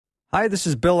Hi, this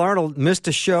is Bill Arnold. Missed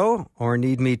a show or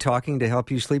need me talking to help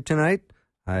you sleep tonight?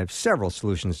 I have several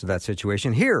solutions to that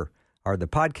situation. Here are the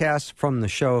podcasts from the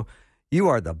show. You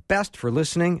are the best for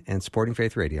listening and supporting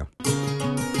Faith Radio.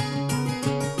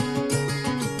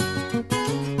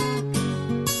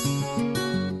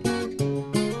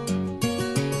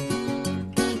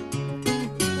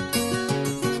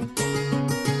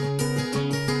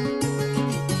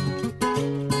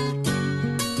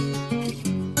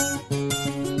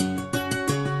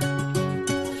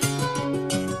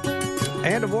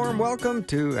 And a warm welcome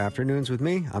to Afternoons with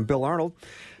me. I'm Bill Arnold.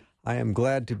 I am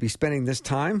glad to be spending this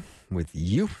time with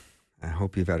you. I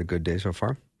hope you've had a good day so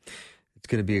far. It's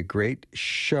going to be a great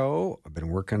show. I've been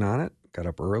working on it, got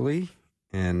up early,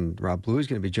 and Rob Blue is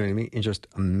going to be joining me in just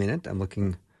a minute. I'm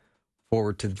looking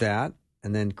forward to that.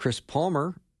 And then Chris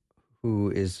Palmer,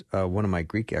 who is one of my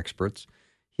Greek experts,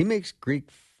 he makes Greek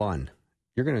fun.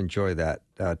 You're going to enjoy that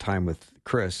time with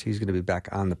Chris. He's going to be back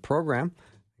on the program.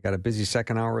 Got a busy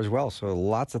second hour as well, so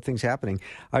lots of things happening.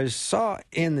 I saw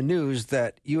in the news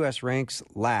that U.S. ranks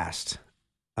last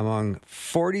among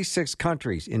 46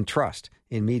 countries in trust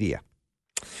in media.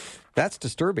 That's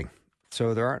disturbing.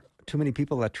 So there aren't too many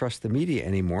people that trust the media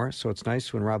anymore, so it's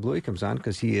nice when Rob Louie comes on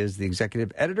because he is the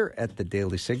executive editor at the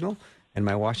Daily Signal and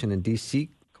my Washington, D.C.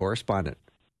 correspondent.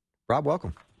 Rob,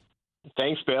 welcome.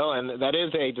 Thanks, Bill. And that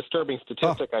is a disturbing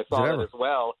statistic. I saw that as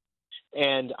well.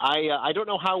 And I don't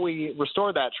know how we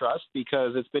restore that trust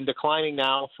because it's been declining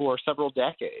now for several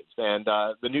decades, and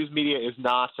the news media is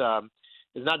not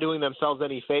doing themselves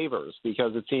any favors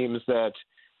because it seems that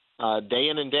day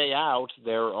in and day out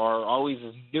there are always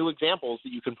new examples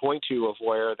that you can point to of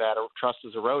where that trust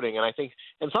is eroding, and I think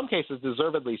in some cases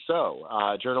deservedly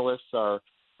so. Journalists are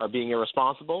being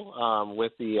irresponsible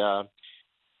with the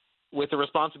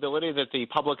responsibility that the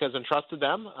public has entrusted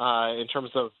them in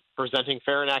terms of presenting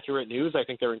fair and accurate news. I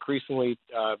think they're increasingly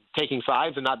taking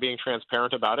sides and not being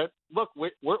transparent about it. Look,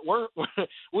 we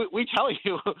we tell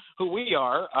you who we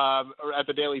are at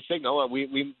the Daily Signal.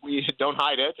 We don't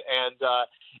hide it,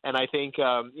 and I think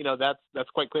that's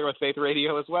quite clear with Faith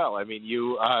Radio as well. I mean,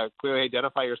 you clearly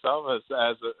identify yourself as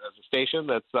a station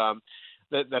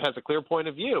that has a clear point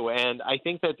of view. And I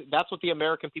think that that's what the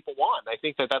American people want. I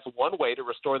think that that's one way to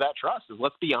restore that trust is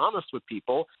let's be honest with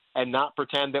people and not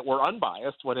pretend that we're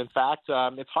unbiased when, in fact,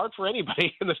 it's hard for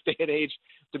anybody in this day and age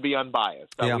to be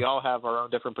unbiased. Yeah. We all have our own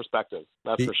different perspectives,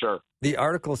 that's for sure. The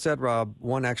article said, Rob,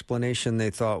 one explanation they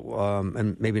thought,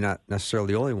 and maybe not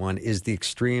necessarily the only one, is the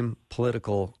extreme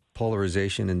political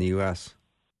polarization in the U.S.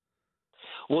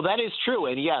 Well, that is true.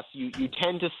 And, yes, you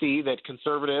tend to see that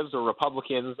conservatives or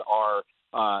Republicans are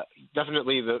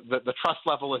definitely the trust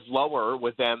level is lower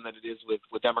with them than it is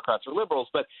with Democrats or liberals.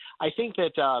 But I think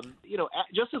that,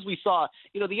 just as we saw,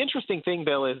 the interesting thing,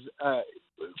 Bill, is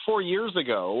 4 years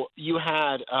ago, you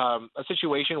had a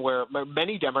situation where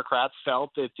many Democrats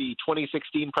felt that the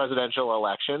 2016 presidential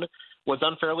election was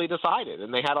unfairly decided,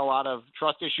 and they had a lot of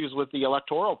trust issues with the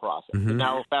electoral process. Mm-hmm. And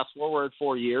now fast forward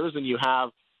 4 years, and you have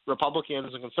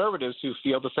Republicans and conservatives who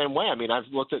feel the same way. I mean, I've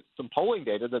looked at some polling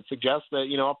data that suggests that,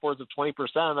 upwards of 20%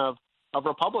 of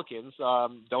Republicans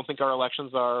don't think our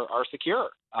elections are secure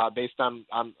based on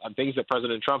things that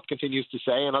President Trump continues to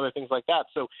say and other things like that.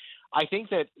 So I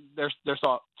think that there's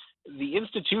the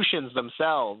institutions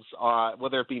themselves,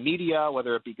 whether it be media,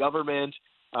 whether it be government,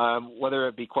 whether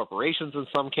it be corporations in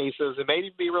some cases, it may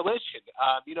even be religion.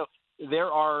 There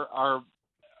are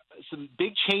some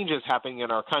big changes happening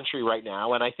in our country right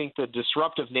now, and I think the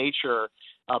disruptive nature,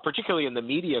 particularly in the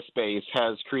media space,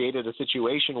 has created a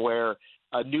situation where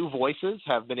new voices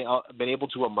have been able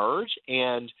to emerge,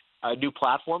 and new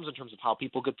platforms in terms of how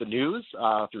people get the news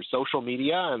through social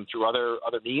media and through other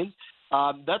means.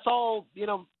 That's all,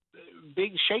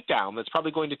 big shakedown that's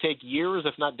probably going to take years,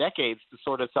 if not decades, to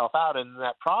sort itself out. And in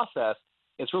that process,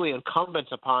 it's really incumbent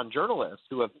upon journalists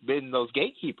who have been those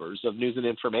gatekeepers of news and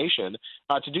information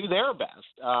to do their best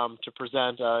to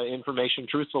present information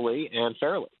truthfully and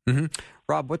fairly. Mm-hmm.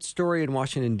 Rob, what story in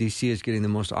Washington, D.C. is getting the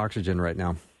most oxygen right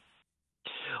now?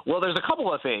 Well, there's a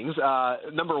couple of things.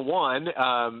 Number one,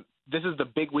 this is the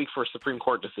big week for Supreme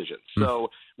Court decisions. So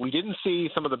we didn't see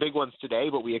some of the big ones today,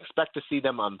 but we expect to see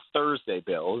them on Thursday,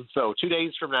 Bill. So 2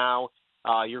 days from now,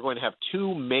 you're going to have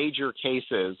two major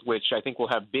cases, which I think will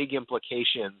have big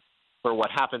implications for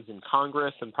what happens in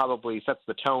Congress and probably sets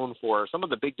the tone for some of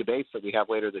the big debates that we have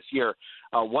later this year.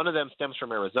 One of them stems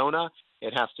from Arizona.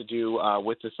 It has to do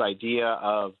with this idea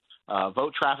of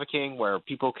vote trafficking, where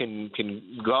people can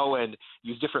go and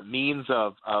use different means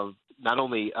of not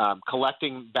only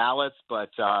collecting ballots, but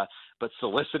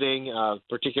soliciting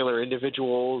particular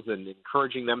individuals and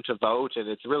encouraging them to vote. And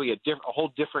it's really a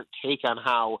whole different take on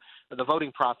how the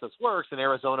voting process works. And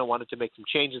Arizona wanted to make some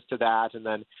changes to that, and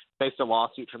then faced a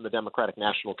lawsuit from the Democratic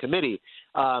National Committee.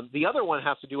 The other one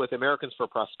has to do with Americans for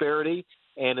Prosperity,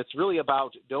 and it's really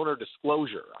about donor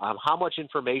disclosure. How much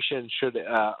information should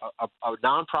a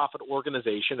nonprofit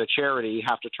organization, a charity,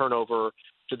 have to turn over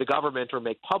to the government or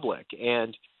make public?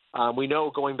 And we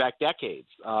know going back decades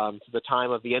to the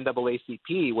time of the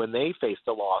NAACP when they faced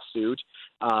a lawsuit,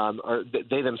 or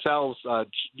they themselves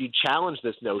challenged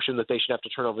this notion that they should have to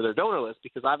turn over their donor list,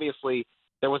 because obviously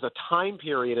there was a time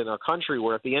period in our country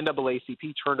where if the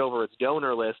NAACP turned over its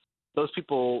donor list, those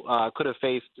people could have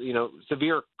faced,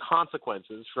 severe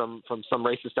consequences from some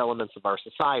racist elements of our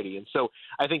society. And so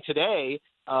I think today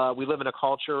we live in a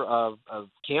culture of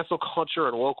cancel culture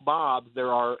and woke mobs.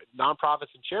 There are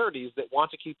nonprofits and charities that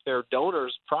want to keep their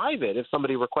donors private if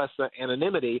somebody requests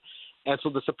anonymity. And so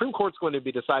the Supreme Court's going to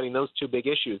be deciding those two big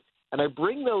issues. And I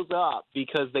bring those up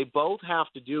because they both have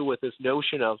to do with this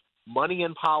notion of money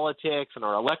in politics and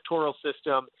our electoral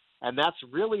system. And that's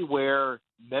really where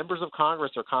members of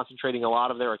Congress are concentrating a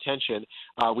lot of their attention.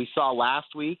 We saw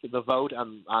last week the vote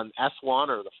on S1,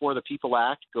 or the For the People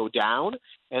Act, go down.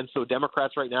 And so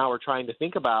Democrats right now are trying to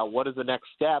think about what are the next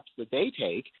steps that they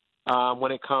take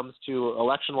when it comes to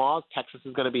election laws. Texas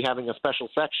is going to be having a special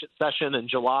session in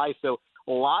July. So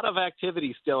a lot of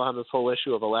activity still on this whole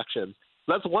issue of elections.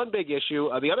 That's one big issue.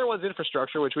 The other one's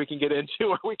infrastructure, which we can get into,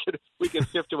 or we can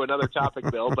shift to another topic,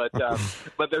 Bill. But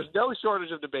there's no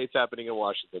shortage of debates happening in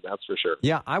Washington, that's for sure.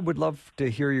 Yeah, I would love to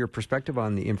hear your perspective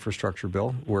on the infrastructure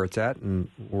bill, where it's at and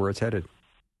where it's headed.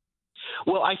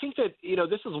 Well, I think that,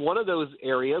 this is one of those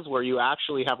areas where you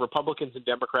actually have Republicans and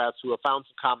Democrats who have found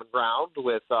some common ground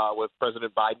with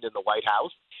President Biden in the White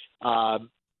House.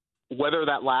 Whether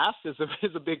that lasts is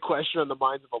a big question on the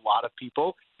minds of a lot of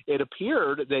people. It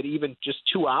appeared that even just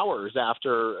 2 hours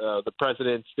after the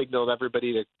president signaled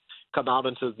everybody to come out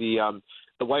into the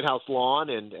White House lawn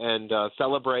and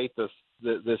celebrate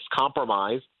this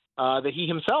compromise, that he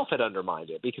himself had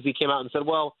undermined it, because he came out and said,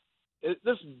 well,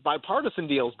 this bipartisan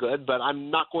deal is good, but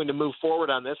I'm not going to move forward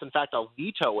on this. In fact, I'll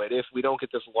veto it if we don't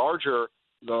get this larger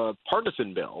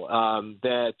partisan bill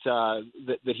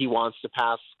that he wants to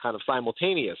pass kind of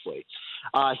simultaneously.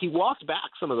 He walked back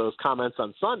some of those comments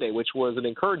on Sunday, which was an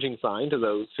encouraging sign to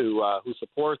those who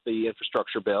support the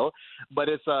infrastructure bill. But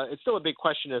it's still a big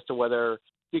question as to whether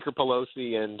Speaker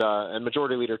Pelosi and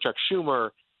Majority Leader Chuck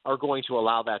Schumer are going to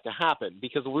allow that to happen.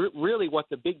 Because really what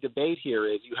the big debate here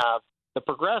is, you have the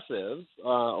progressives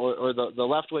or the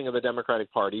left wing of the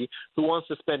Democratic Party who wants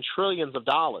to spend trillions of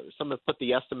dollars. Some have put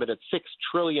the estimate at $6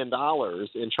 trillion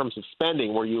in terms of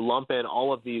spending, where you lump in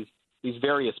all of these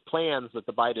various plans that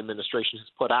the Biden administration has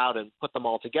put out and put them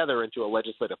all together into a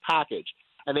legislative package.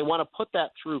 And they want to put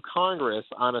that through Congress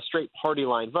on a straight party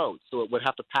line vote. So it would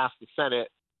have to pass the Senate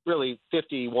really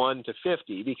 51 to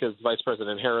 50, because Vice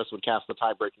President Harris would cast the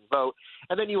tie-breaking vote.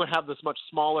 And then you would have this much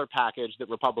smaller package that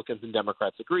Republicans and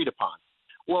Democrats agreed upon.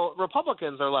 Well,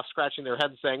 Republicans are left scratching their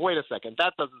heads saying, wait a second,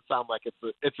 that doesn't sound like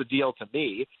it's a deal to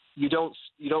me. You don't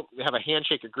have a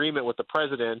handshake agreement with the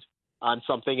president on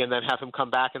something and then have him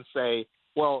come back and say,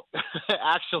 well,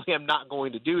 actually, I'm not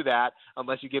going to do that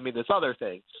unless you give me this other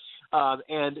thing.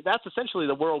 And that's essentially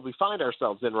the world we find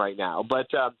ourselves in right now. But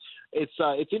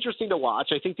it's interesting to watch.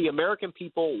 I think the American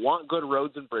people want good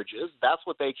roads and bridges. That's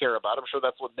what they care about. I'm sure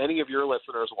that's what many of your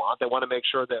listeners want. They want to make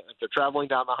sure that if they're traveling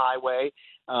down the highway,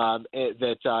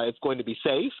 that it's going to be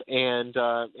safe. And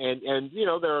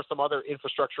there are some other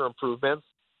infrastructure improvements,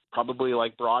 probably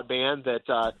like broadband, that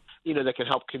that can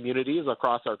help communities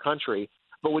across our country.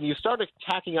 But when you start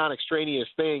tacking on extraneous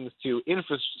things to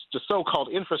so-called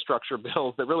infrastructure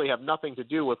bills that really have nothing to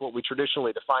do with what we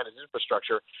traditionally define as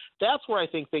infrastructure, that's where I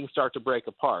think things start to break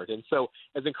apart. And so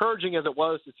as encouraging as it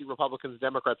was to see Republicans and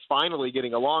Democrats finally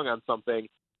getting along on something,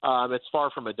 it's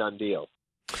far from a done deal.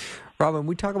 Rob, when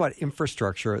we talk about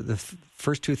infrastructure, the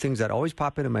first two things that always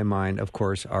pop into my mind, of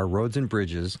course, are roads and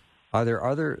bridges. Are there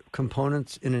other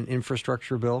components in an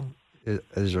infrastructure bill?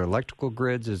 Is there electrical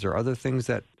grids? Is there other things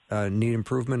that need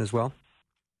improvement as well?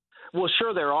 Well,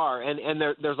 sure there are, and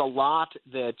there's a lot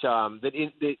that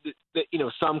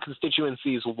some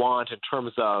constituencies want in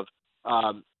terms of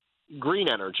green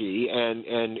energy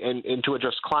and to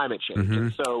address climate change. Mm-hmm.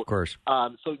 And so, of course,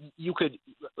 so you could,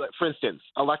 for instance,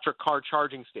 electric car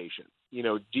charging stations.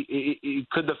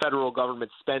 Could the federal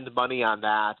government spend money on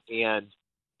that and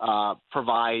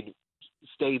provide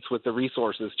states with the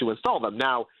resources to install them?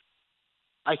 Now,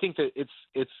 I think that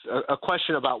it's a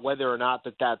question about whether or not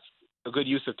that's a good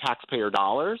use of taxpayer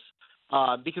dollars.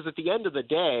 because at the end of the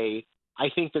day, I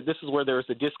think that this is where there's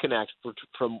a disconnect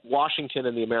from Washington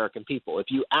and the American people. If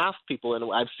you ask people,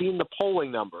 and I've seen the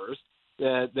polling numbers,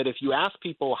 that if you ask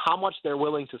people how much they're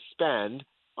willing to spend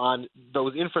on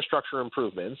those infrastructure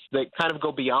improvements that kind of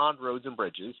go beyond roads and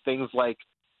bridges, things like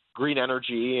green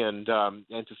energy and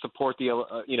to support the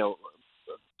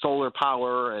solar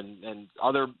power and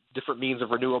other different means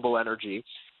of renewable energy,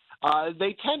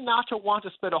 they tend not to want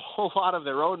to spend a whole lot of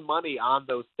their own money on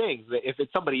those things. If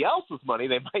it's somebody else's money,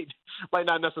 they might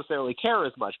not necessarily care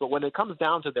as much. But when it comes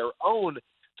down to their own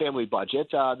family budget,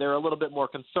 they're a little bit more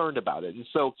concerned about it. And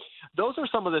so those are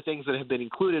some of the things that have been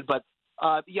included. But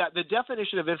the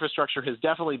definition of infrastructure has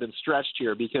definitely been stretched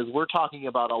here because we're talking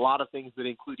about a lot of things that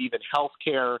include even health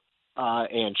care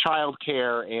and child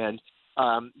care and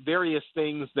various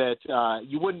things that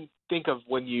you wouldn't think of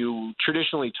when you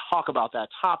traditionally talk about that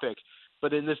topic.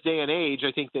 But in this day and age,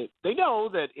 I think that they know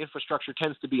that infrastructure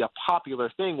tends to be a popular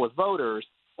thing with voters.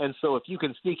 And so if you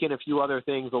can sneak in a few other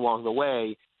things along the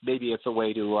way, maybe it's a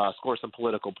way to score some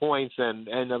political points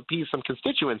and appease some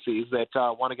constituencies that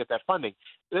want to get that funding.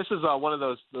 This is one of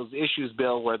those issues,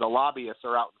 Bill, where the lobbyists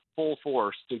are out in full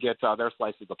force to get their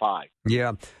slice of the pie.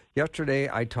 Yeah. Yesterday,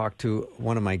 I talked to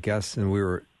one of my guests, and we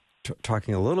were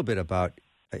talking a little bit about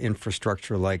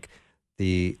infrastructure, like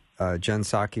the Jen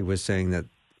Psaki was saying that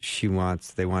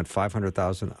they want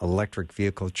 500,000 electric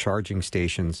vehicle charging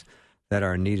stations that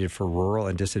are needed for rural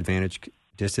and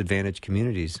disadvantaged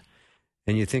communities.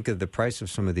 And you think of the price of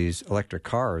some of these electric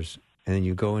cars, and then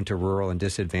you go into rural and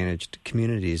disadvantaged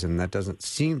communities, and that doesn't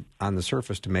seem on the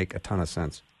surface to make a ton of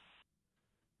sense.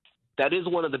 That is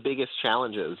one of the biggest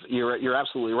challenges. You're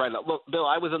absolutely right. Look, Bill,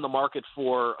 I was in the market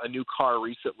for a new car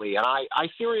recently, and I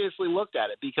seriously looked at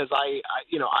it because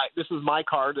this is my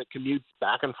car that commutes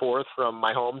back and forth from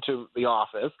my home to the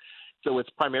office, so it's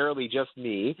primarily just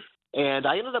me. And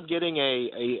I ended up getting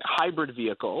a hybrid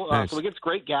vehicle, nice. So it gets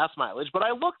great gas mileage. But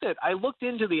I looked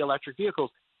into the electric vehicles,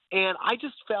 and I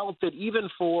just felt that even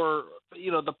for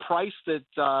the price that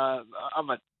of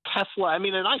a Tesla, I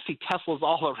mean, and I see Teslas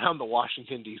all around the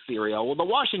Washington, D.C. area. Well, the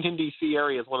Washington, D.C.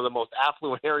 area is one of the most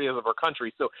affluent areas of our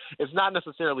country, so it's not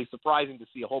necessarily surprising to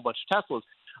see a whole bunch of Teslas.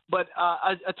 But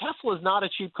a Tesla is not a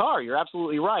cheap car. You're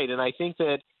absolutely right. And I think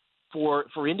that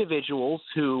for individuals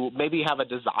who maybe have a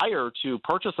desire to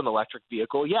purchase an electric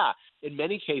vehicle, in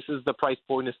many cases the price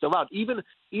point is still out. Even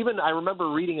I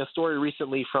remember reading a story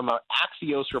recently from an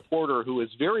Axios reporter who is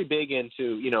very big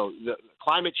into the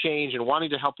climate change and wanting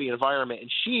to help the environment,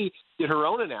 and she did her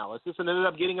own analysis and ended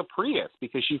up getting a Prius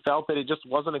because she felt that it just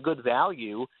wasn't a good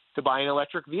value to buy an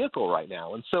electric vehicle right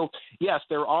now. And so, yes,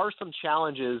 there are some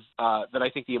challenges that I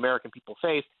think the American people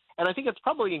face. And I think it's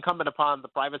probably incumbent upon the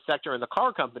private sector and the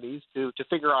car companies to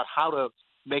figure out how to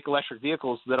make electric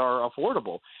vehicles that are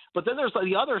affordable. But then there's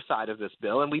the other side of this,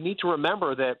 Bill, and we need to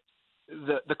remember that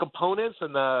the components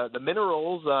and the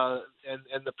minerals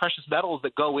and the precious metals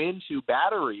that go into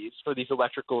batteries for these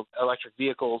electric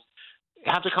vehicles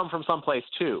have to come from someplace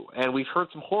too. And we've heard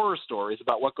some horror stories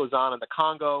about what goes on in the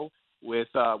Congo with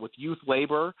youth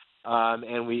labor,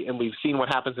 and we've seen what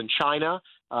happens in China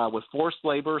with forced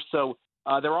labor. So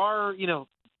there are,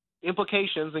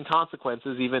 implications and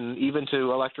consequences even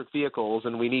to electric vehicles,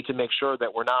 and we need to make sure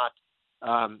that we're not,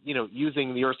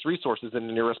 using the Earth's resources in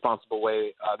an irresponsible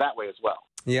way that way as well.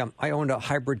 Yeah, I owned a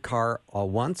hybrid car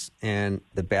once, and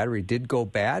the battery did go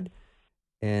bad,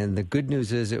 and the good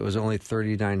news is it was only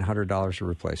 $3,900 to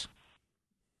replace.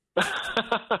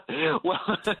 Well,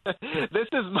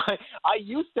 I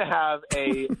used to have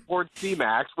a Ford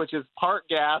C-Max, which is part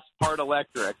gas, part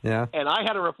electric. Yeah. And I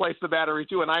had to replace the battery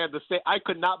too. And I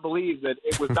could not believe that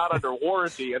it was not under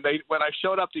warranty. And when I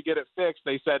showed up to get it fixed,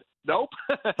 they said, nope,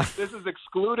 this is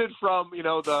excluded from,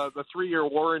 the 3-year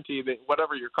warranty that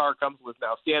whatever your car comes with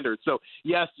now standard. So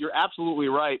yes, you're absolutely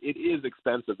right. It is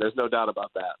expensive. There's no doubt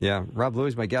about that. Yeah. Rob Louie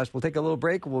is my guest. We'll take a little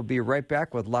break. We'll be right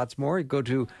back with lots more. Go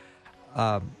to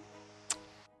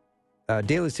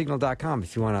dailysignal.com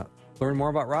if you want to learn more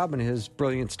about Rob and his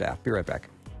brilliant staff. Be right back.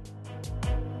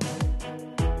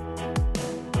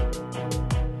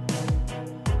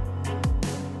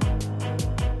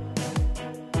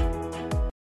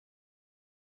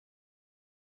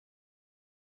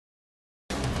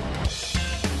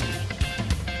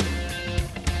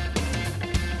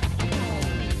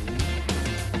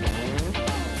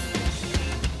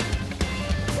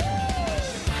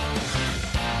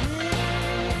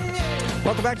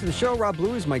 Welcome back to the show. Rob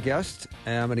Louie is my guest.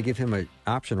 I'm going to give him an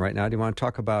option right now. Do you want to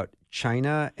talk about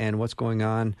China and what's going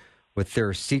on with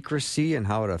their secrecy and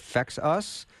how it affects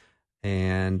us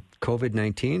and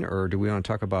COVID-19, or do we want to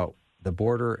talk about the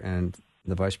border and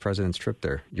the vice president's trip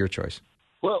there? Your choice.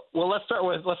 Well, let's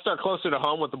start closer to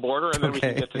home with the border, and then we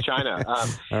can get to China. All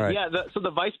right. Yeah, so the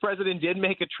vice president did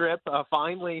make a trip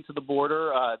finally to the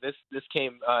border. This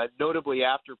came notably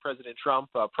after President Trump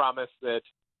promised that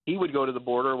he would go to the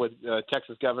border with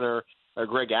Texas Governor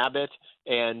Greg Abbott,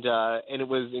 and it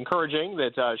was encouraging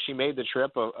that she made the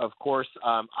trip. Of course,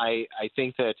 I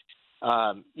think that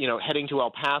heading to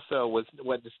El Paso was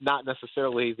not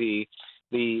necessarily the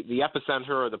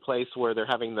epicenter or the place where they're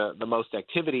having the most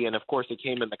activity. And of course, it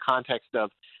came in the context of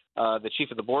the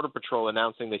chief of the Border Patrol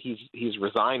announcing that he's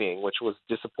resigning, which was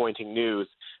disappointing news,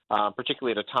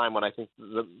 particularly at a time when I think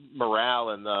the morale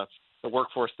and the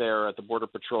workforce there at the Border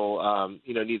Patrol,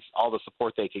 needs all the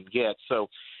support they can get. So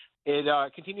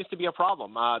it continues to be a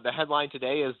problem. The headline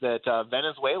today is that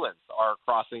Venezuelans are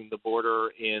crossing the border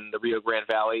in the Rio Grande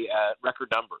Valley at record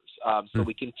numbers. So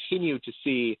we continue to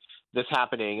see this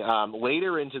happening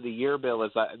later into the year, Bill,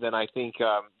 than I think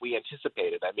we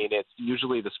anticipated. I mean, it's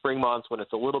usually the spring months when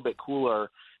it's a little bit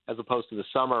cooler as opposed to the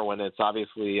summer when it's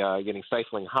obviously getting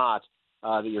stifling hot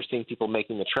that you're seeing people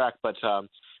making the trek.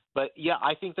 But yeah,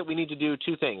 I think that we need to do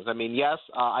two things. I mean, yes,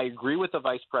 I agree with the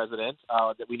vice president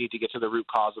that we need to get to the root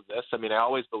cause of this. I mean, I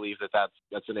always believe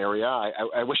that's an area.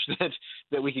 I wish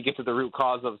that we could get to the root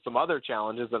cause of some other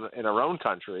challenges in our own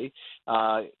country.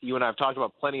 You and I have talked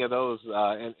about plenty of those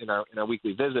in our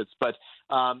weekly visits. But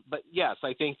yes,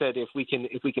 I think that if we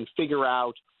can figure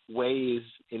out ways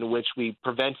in which we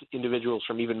prevent individuals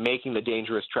from even making the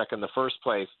dangerous trek in the first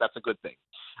place, that's a good thing.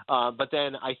 But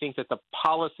then I think that the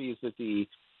policies that the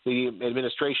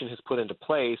administration has put into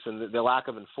place and the lack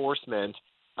of enforcement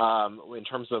in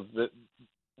terms of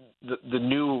the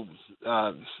new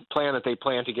plan that they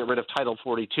plan to get rid of Title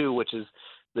 42, which is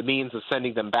the means of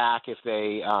sending them back if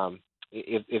they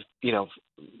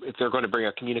if they're going to bring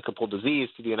a communicable disease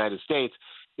to the United States,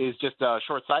 is just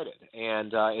short-sighted.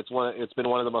 And it's been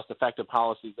one of the most effective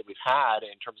policies that we've had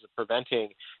in terms of preventing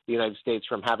the United States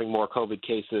from having more COVID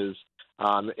cases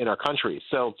in our country.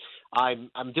 So I'm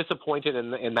disappointed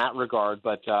in that regard,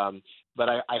 but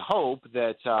I hope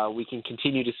that we can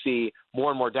continue to see more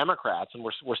and more Democrats, and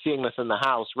we're seeing this in the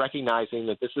House, recognizing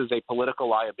that this is a political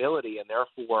liability, and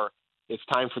therefore it's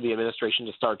time for the administration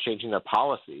to start changing their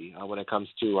policy when it comes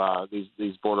to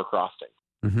these border crossings.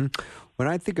 Mm-hmm. When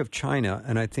I think of China,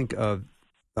 and I think of,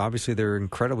 obviously they're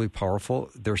incredibly powerful,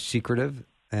 they're secretive,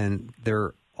 and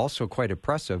they're also quite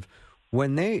oppressive.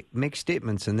 When they make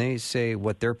statements and they say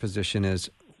what their position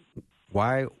is,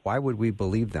 why would we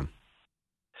believe them?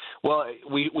 Well,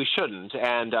 we shouldn't,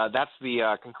 and that's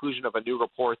the conclusion of a new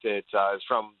report that is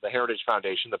from the Heritage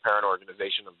Foundation, the parent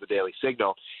organization of the Daily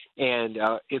Signal, and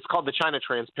it's called the China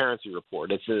Transparency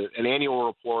Report. It's an annual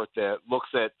report that looks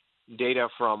at data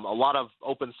from a lot of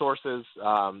open sources.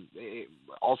 It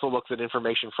also looks at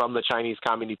information from the Chinese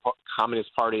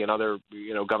Communist Party and other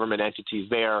government entities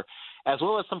there, as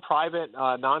well as some private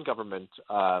non-government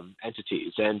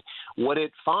entities. And what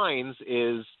it finds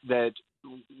is that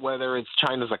whether it's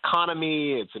China's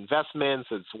economy, its investments,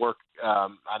 its work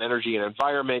on energy and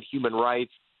environment, human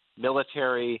rights,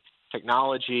 military,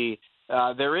 technology,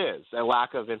 there is a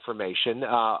lack of information.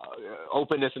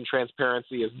 Openness and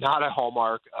transparency is not a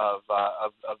hallmark of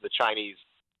the Chinese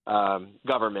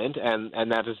government,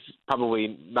 and that is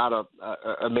probably not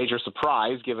a major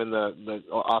surprise given the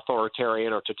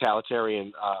authoritarian or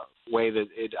totalitarian way that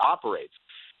it operates.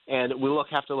 And we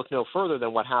have to look no further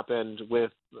than what happened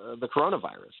with the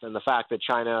coronavirus and the fact that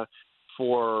China,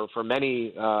 for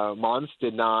many months,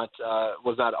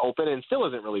 was not open and still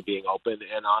isn't really being open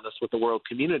and honest with the world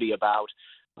community about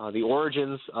the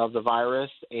origins of the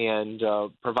virus and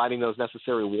providing those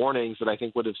necessary warnings that I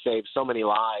think would have saved so many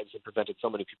lives and prevented so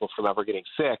many people from ever getting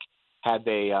sick had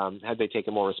they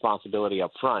taken more responsibility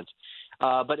up front.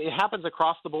 But it happens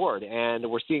across the board, and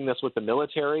we're seeing this with the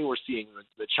military. We're seeing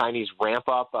the Chinese ramp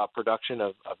up production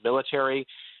of military,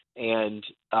 and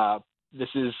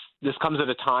this comes at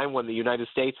a time when the United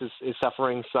States is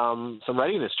suffering some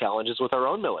readiness challenges with our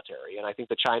own military, and I think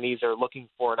the Chinese are looking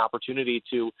for an opportunity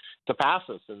to pass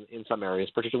us in some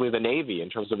areas, particularly the Navy in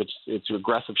terms of its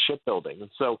aggressive shipbuilding. And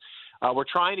so we're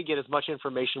trying to get as much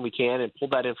information we can and pull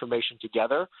that information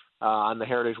together on the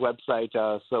Heritage website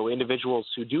so individuals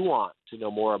who do want to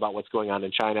know more about what's going on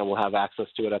in China will have access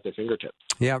to it at their fingertips.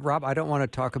 Yeah, Rob, I don't want to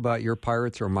talk about your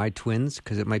Pirates or my Twins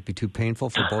because it might be too painful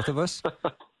for both of us.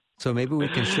 So maybe we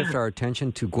can shift our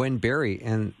attention to Gwen Berry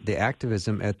and the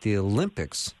activism at the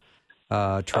Olympics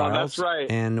trials. Oh, that's right.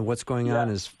 And what's going on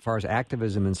as far as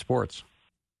activism in sports.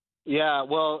 Yeah,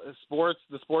 well,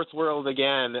 the sports world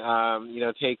again,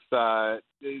 takes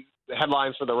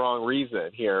headlines for the wrong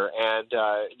reason here. And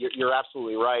you're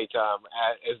absolutely right.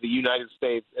 As the United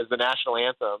States, as the national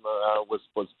anthem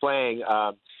was playing,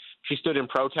 she stood in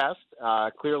protest,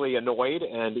 clearly annoyed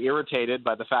and irritated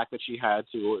by the fact that she had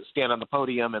to stand on the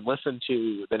podium and listen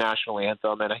to the national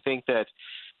anthem. And I think that,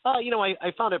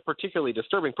 I found it particularly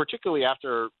disturbing, particularly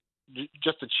after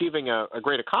just achieving a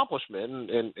great accomplishment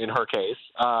in her case.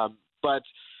 But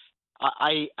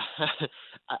I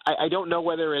don't know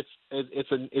whether it's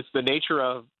the nature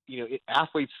of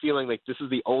athletes feeling like this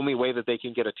is the only way that they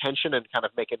can get attention and kind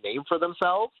of make a name for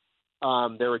themselves.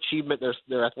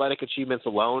 Their athletic achievements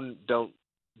alone don't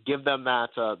give them that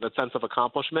sense of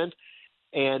accomplishment.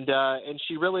 And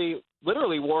she really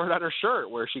literally wore it on her shirt,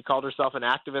 where she called herself an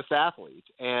activist athlete.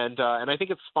 And I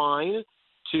think it's fine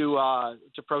to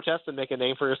protest and make a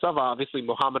name for yourself. Obviously,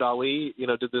 Muhammad Ali,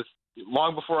 did this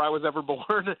long before I was ever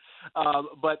born.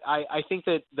 But I think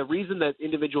that the reason that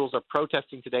individuals are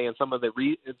protesting today and some of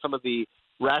the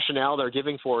rationale they're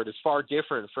giving for it is far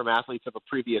different from athletes of a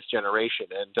previous generation.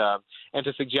 And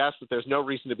to suggest that there's no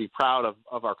reason to be proud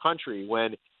of our country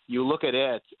when you look at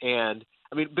it. And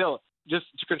I mean, Bill, just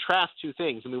to contrast two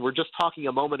things. I mean, we're just talking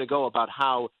a moment ago about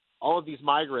how all of these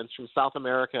migrants from South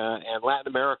America and Latin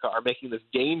America are making this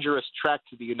dangerous trek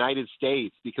to the United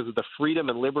States because of the freedom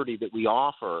and liberty that we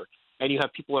offer. And you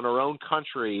have people in our own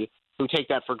country who take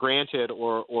that for granted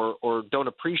or don't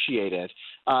appreciate it.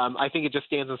 I think it just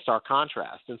stands in stark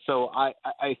contrast. And so I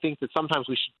think that sometimes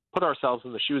we should put ourselves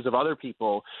in the shoes of other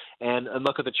people and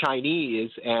look at the Chinese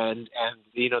and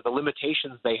the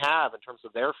limitations they have in terms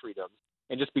of their freedoms,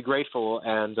 and just be grateful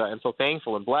and so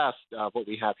thankful and blessed what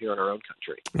we have here in our own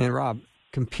country. And Rob,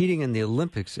 competing in the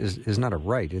Olympics is not a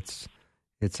right. It's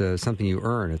something you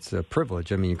earn. It's a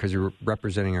privilege. I mean, because you're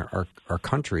representing our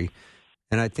country.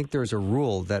 And I think there's a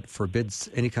rule that forbids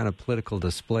any kind of political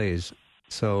displays.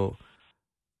 So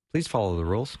please follow the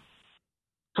rules.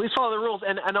 Please follow the rules.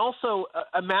 And also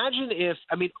imagine if,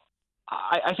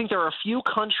 I think there are a few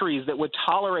countries that would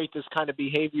tolerate this kind of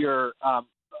behavior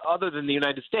other than the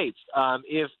United States.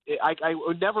 If I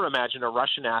would never imagine a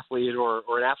Russian athlete or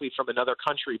an athlete from another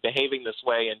country behaving this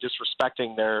way and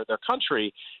disrespecting their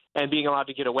country and being allowed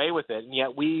to get away with it. And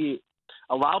yet we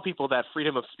allow people that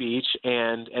freedom of speech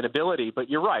and ability. But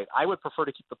you're right. I would prefer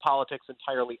to keep the politics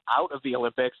entirely out of the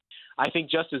Olympics. I think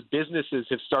just as businesses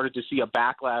have started to see a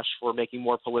backlash for making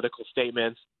more political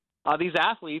statements, these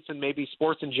athletes and maybe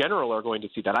sports in general are going to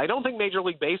see that. I don't think Major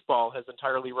League Baseball has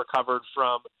entirely recovered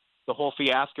from the whole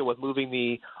fiasco with moving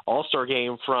the All-Star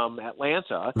game from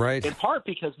Atlanta, right? In part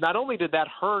because not only did that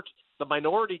hurt the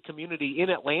minority community in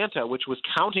Atlanta, which was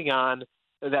counting on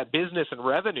that business and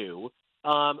revenue,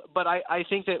 but I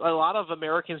think that a lot of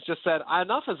Americans just said,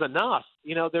 enough is enough.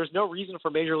 There's no reason for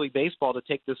Major League Baseball to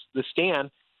take this stand,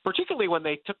 particularly when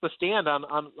they took the stand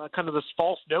on kind of this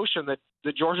false notion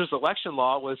that Georgia's election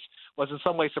law was in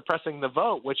some way suppressing the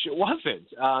vote, which it wasn't.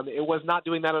 It was not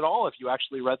doing that at all if you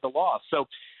actually read the law. So,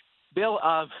 Bill,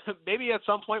 maybe at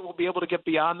some point we'll be able to get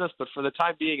beyond this, but for the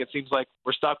time being, it seems like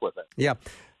we're stuck with it. Yeah.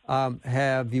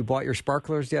 Have you bought your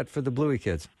sparklers yet for the Bluey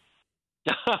kids?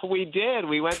 We did.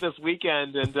 We went this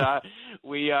weekend, and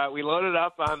we loaded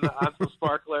up on some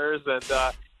sparklers, and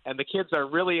the kids are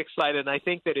really excited. And I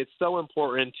think that it's so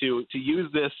important to use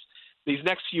these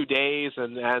next few days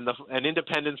and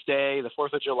Independence Day, the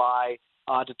 4th of July,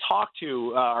 to talk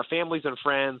to our families and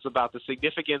friends about the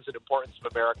significance and importance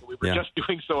of America. We were just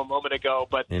doing so a moment ago,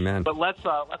 but Amen. But let's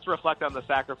reflect on the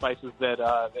sacrifices that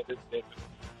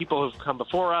people have come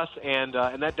before us, and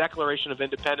that Declaration of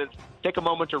Independence. Take a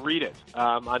moment to read it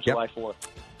on July 4th.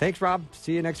 Thanks, Rob.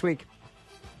 See you next week.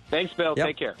 Thanks, Bill. Yep.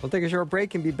 Take care. We'll take a short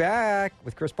break and be back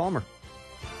with Chris Palmer.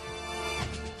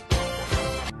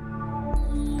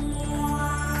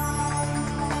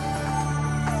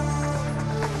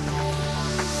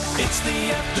 It's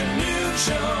the afternoon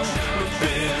show with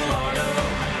Bill Arnold.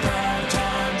 Prime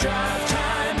time, drive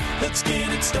time. Let's get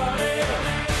it started.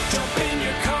 Jump in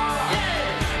your car.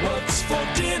 Yeah. What's for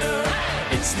dinner?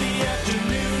 Hey. It's the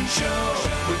afternoon show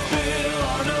with Bill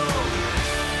Arnold.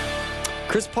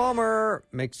 Chris Palmer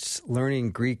makes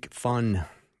learning Greek fun.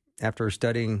 After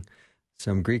studying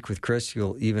some Greek with Chris,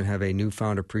 you'll even have a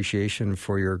newfound appreciation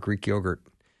for your Greek yogurt.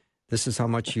 This is how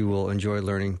much you will enjoy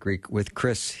learning Greek with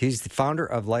Chris. He's the founder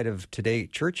of Light of Today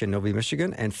Church in Novi,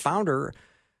 Michigan, and founder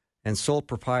and sole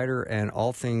proprietor and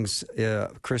all things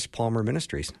Chris Palmer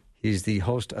Ministries. He's the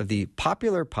host of the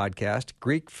popular podcast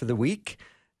Greek for the Week,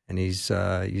 and he's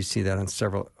you see that on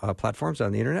several platforms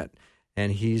on the internet.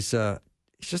 And he's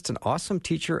just an awesome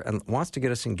teacher and wants to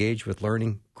get us engaged with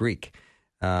learning Greek.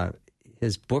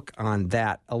 His book on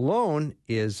that alone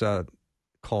is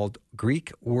called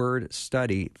Greek Word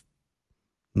Study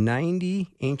 90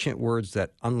 ancient words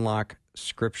that unlock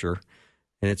Scripture,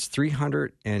 and it's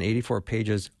 384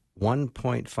 pages,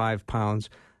 1.5 pounds.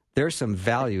 There's some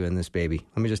value in this baby.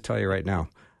 Let me just tell you right now.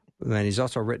 And he's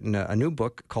also written a new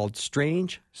book called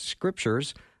Strange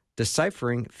Scriptures,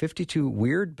 Deciphering 52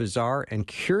 Weird, Bizarre, and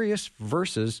Curious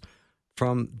Verses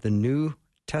from the New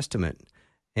Testament.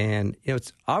 And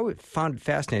I found it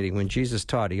fascinating when Jesus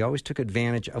taught. He always took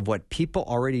advantage of what people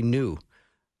already knew.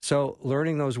 So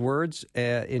learning those words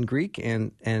in Greek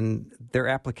and their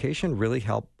application really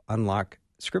help unlock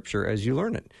Scripture as you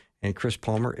learn it. And Chris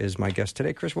Palmer is my guest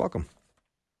today. Chris, welcome.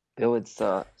 Bill, it's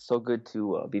so good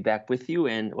to be back with you.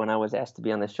 And when I was asked to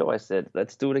be on the show, I said,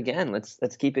 let's do it again. Let's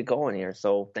keep it going here.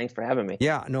 So thanks for having me.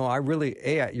 Yeah, no, I really,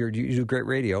 you do great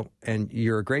radio, and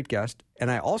you're a great guest.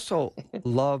 And I also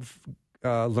love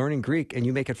learning Greek, and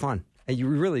you make it fun. And you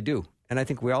really do. And I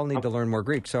think we all need to learn more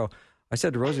Greek. So I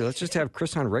said to Rosie, let's just have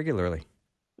Chris on regularly.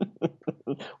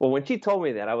 Well, when she told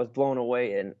me that, I was blown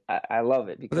away, and I love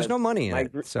it. Because there's no money in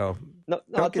it, so... No,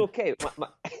 it's okay.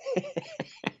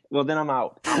 Well, then I'm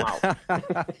out.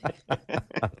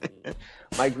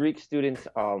 My Greek students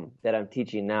that I'm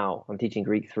teaching now, I'm teaching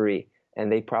Greek 3,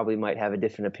 and they probably might have a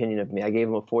different opinion of me. I gave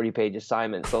them a 40-page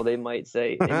assignment, so they might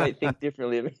think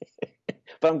differently of me.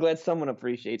 But I'm glad someone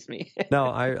appreciates me. No,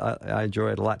 I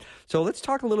enjoy it a lot. So let's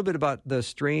talk a little bit about the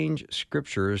Strange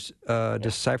Scriptures,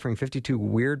 deciphering 52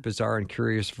 weird, bizarre, and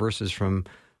curious verses from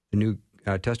the New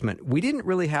Testament. We didn't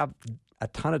really have a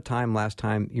ton of time last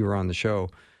time you were on the show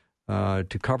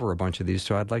to cover a bunch of these,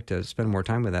 so I'd like to spend more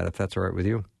time with that, if that's all right with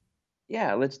you.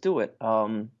 Yeah, let's do it.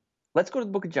 Let's go to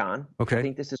the book of John. Okay. I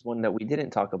think this is one that we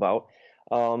didn't talk about.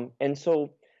 And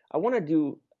so I want to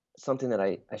do something that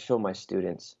I show my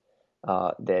students,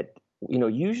 that,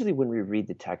 usually when we read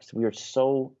the text, we are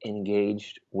so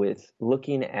engaged with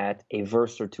looking at a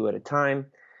verse or two at a time.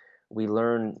 We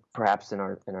learn perhaps in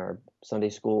our Sunday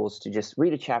schools to just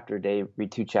read a chapter a day,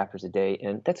 read 2 chapters a day,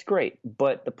 and that's great.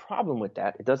 But the problem with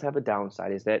that, it does have a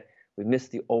downside, is that we miss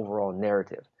the overall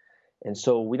narrative. And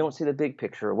so we don't see the big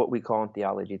picture, what we call in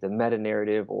theology, the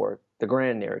meta-narrative or the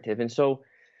grand narrative. And so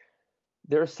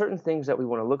there are certain things that we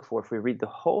want to look for if we read the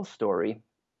whole story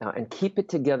and keep it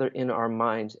together in our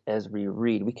minds as we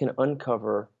read. We can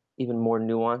uncover even more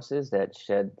nuances that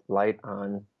shed light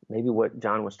on maybe what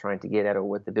John was trying to get at or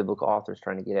what the biblical author is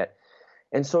trying to get at.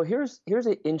 And so here's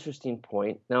an interesting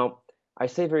point. Now, I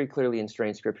say very clearly in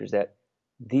Strange Scriptures that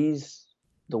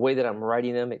the way that I'm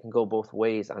writing them, it can go both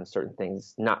ways on certain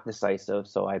things, not decisive.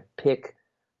 So I pick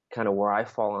kind of where I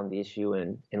fall on the issue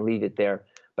and leave it there.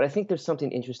 But I think there's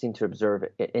something interesting to observe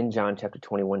in John chapter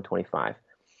 21, 25.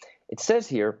 It says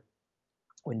here,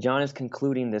 when John is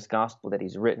concluding this gospel that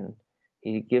he's written,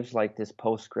 he gives like this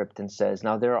postscript and says,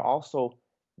 now there are also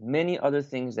many other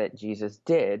things that Jesus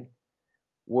did.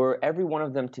 Were every one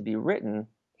of them to be written,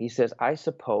 he says, I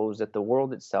suppose that the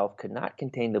world itself could not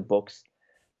contain the books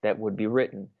that would be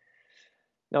written.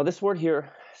 Now, this word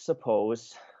here,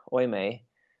 suppose, oime,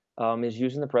 is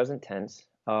used in the present tense.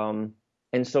 And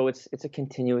so it's a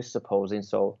continuous supposing.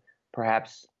 So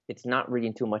perhaps it's not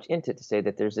reading too much into it to say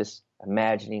that there's this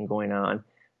imagining going on.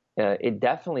 It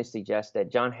definitely suggests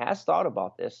that John has thought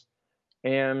about this.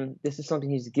 And this is something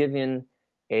he's given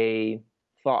a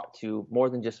thought to more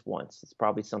than just once. It's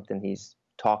probably something he's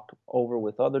talked over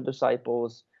with other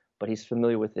disciples, but he's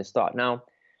familiar with this thought. Now,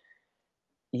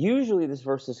 usually this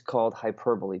verse is called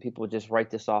hyperbole. People just write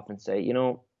this off and say,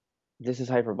 this is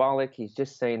hyperbolic. He's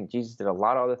just saying Jesus did a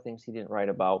lot of other things he didn't write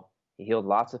about. He healed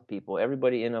lots of people.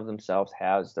 Everybody in of themselves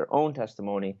has their own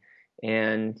testimony.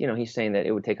 And, he's saying that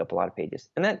it would take up a lot of pages.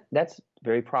 And that's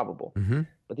very probable. Mm-hmm.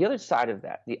 But the other side of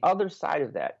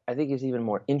that, I think is even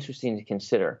more interesting to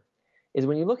consider, is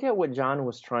when you look at what John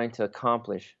was trying to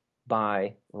accomplish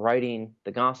by writing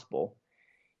the gospel,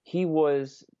 he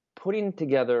was putting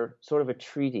together sort of a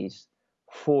treatise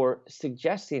for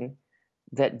suggesting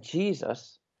that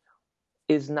Jesus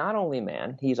is not only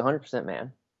man, he's 100%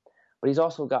 man, but he's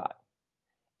also God.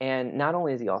 And not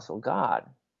only is he also God,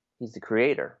 he's the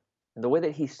creator. And the way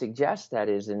that he suggests that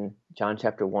is in John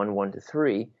chapter 1,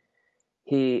 1-3,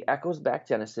 he echoes back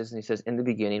Genesis and he says, in the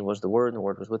beginning was the Word, and the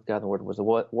Word was with God, and the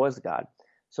Word was God.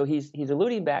 So he's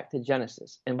alluding back to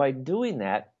Genesis. And by doing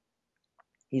that,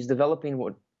 he's developing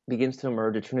what begins to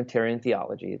emerge a Trinitarian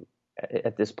theology.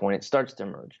 At this point, it starts to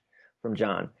emerge from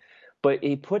John. But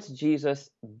he puts Jesus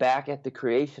back at the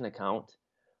creation account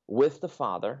with the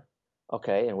Father,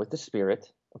 okay, and with the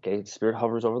Spirit. Okay, the Spirit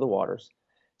hovers over the waters.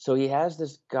 So he has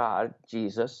this God,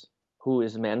 Jesus, who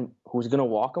is man, who's going to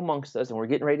walk amongst us, and we're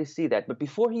getting ready to see that. But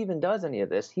before he even does any of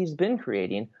this, he's been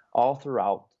creating all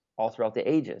throughout the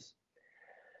ages.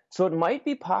 So it might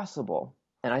be possible,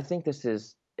 and I think this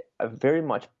is a very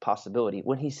much possibility.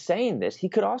 When he's saying this, he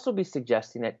could also be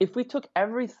suggesting that if we took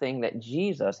everything that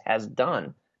Jesus has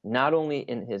done, not only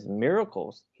in his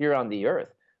miracles here on the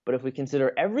earth, but if we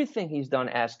consider everything he's done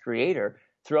as creator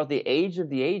throughout the age of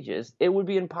the ages, it would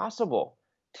be impossible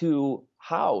to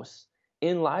house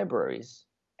in libraries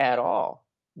at all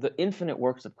the infinite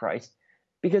works of Christ,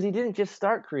 because he didn't just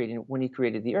start creating when he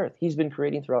created the earth. He's been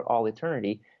creating throughout all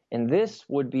eternity. And this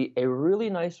would be a really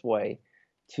nice way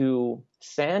to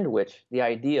sandwich the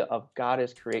idea of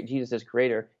Jesus as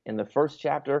creator in the first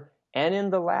chapter and in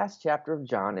the last chapter of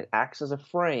John. It acts as a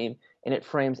frame, and it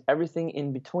frames everything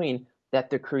in between, that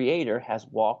the creator has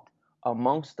walked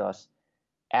amongst us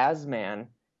as man,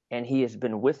 and he has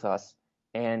been with us,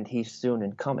 and he's soon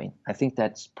in coming. I think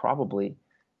that's probably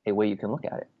a way you can look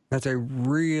at it. That's a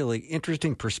really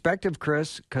interesting perspective,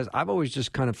 Chris, because I've always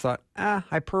just kind of thought,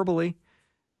 hyperbole.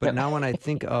 But now when I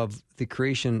think of the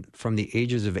creation from the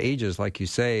ages of ages, like you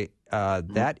say,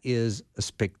 that is a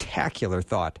spectacular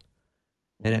thought.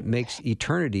 And it makes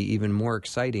eternity even more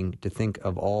exciting to think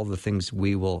of all the things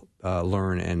we will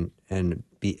learn and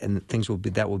things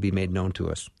that will be made known to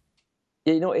us.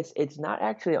 You know, it's not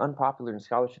actually unpopular in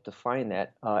scholarship to find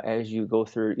that as you go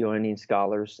through Johannine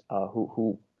scholars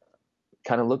who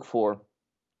kind of look for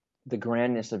the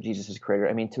grandness of Jesus as creator.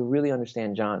 I mean, to really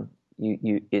understand John,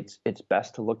 it's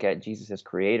best to look at Jesus as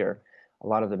creator. A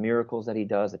lot of the miracles that he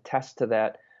does attest to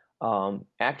that.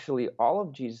 Actually, all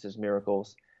of Jesus'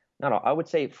 miracles, not all, I would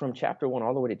say from chapter 1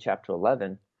 all the way to chapter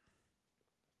 11,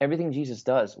 everything Jesus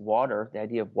does, the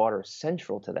idea of water is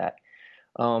central to that.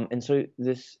 And so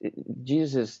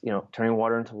Jesus is, turning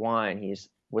water into wine. He's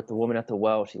with the woman at the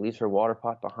well. She leaves her water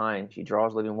pot behind. She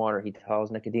draws living water. He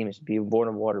tells Nicodemus, be born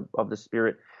of water of the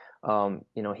Spirit.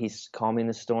 He's calming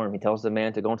the storm. He tells the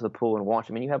man to go into the pool and wash.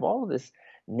 I mean, you have all of this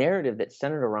narrative that's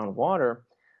centered around water.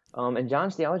 And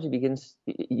John's theology begins,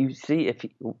 you see,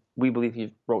 we believe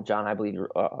he wrote John, I believe he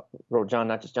wrote John,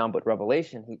 not just John, but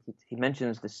Revelation. He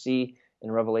mentions the sea in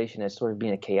Revelation as sort of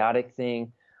being a chaotic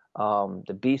thing.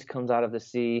 The beast comes out of the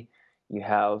sea. You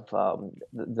have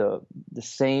the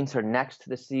saints are next to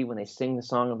the sea when they sing the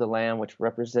song of the Lamb, which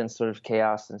represents sort of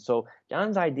chaos. And so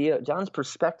John's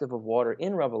perspective of water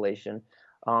in Revelation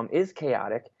is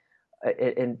chaotic.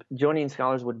 And Johannine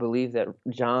scholars would believe that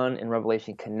John and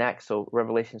Revelation connect. So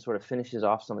Revelation sort of finishes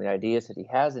off some of the ideas that he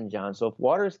has in John. So if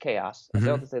water is chaos, I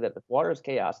fail to say that if water is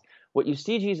chaos, what you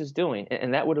see Jesus doing,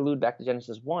 and that would allude back to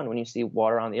Genesis 1 when you see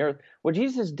water on the earth, what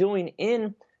Jesus is doing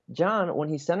in John, when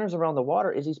he centers around the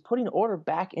water, is he's putting order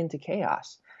back into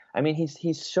chaos. I mean,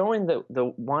 he's showing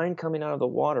the wine coming out of the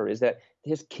water is that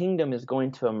his kingdom is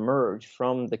going to emerge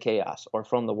from the chaos or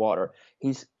from the water.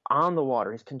 He's on the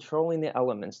water. He's controlling the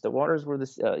elements. The waters were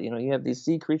this, you have these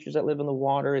sea creatures that live in the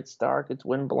water. It's dark. It's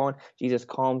wind blowing. Jesus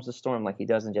calms the storm like he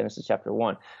does in Genesis chapter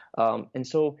 1. And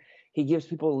so he gives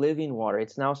people living water.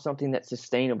 It's now something that's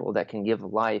sustainable, that can give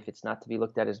life. It's not to be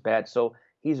looked at as bad. So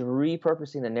he's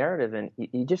repurposing the narrative, and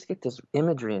you just get this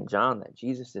imagery in John that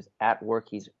Jesus is at work.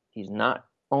 He's not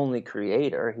only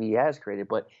creator, he has created,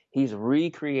 but he's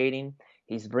recreating.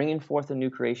 He's bringing forth a new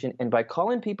creation, and by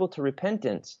calling people to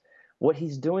repentance, what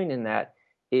he's doing in that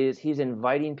is he's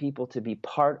inviting people to be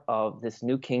part of this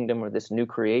new kingdom or this new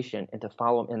creation and to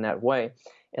follow him in that way.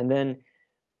 And then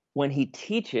when he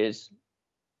teaches,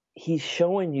 he's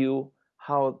showing you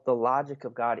how the logic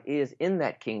of God is in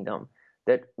that kingdom,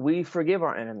 that we forgive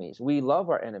our enemies. We love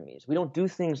our enemies. We don't do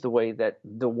things the way that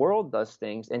the world does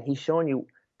things. And he's showing you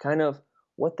kind of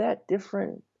what that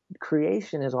different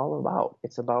creation is all about.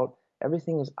 It's about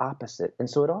everything is opposite. And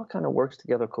so it all kind of works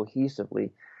together cohesively.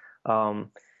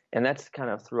 And that's kind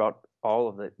of throughout all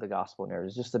of the gospel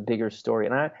narratives, just a bigger story.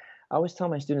 And I always tell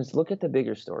my students, look at the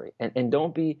bigger story. And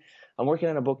don't be – I'm working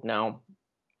on a book now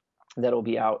that will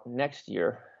be out next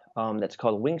year that's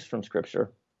called Winks from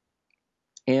Scripture.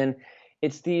 And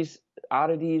it's these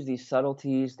oddities, these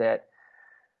subtleties that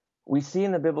we see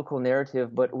in the biblical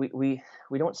narrative, but we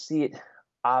don't see it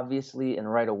obviously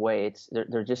and right away.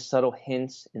 They're just subtle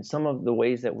hints, and some of the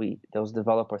ways that those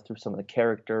develop are through some of the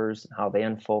characters and how they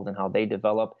unfold and how they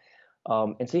develop.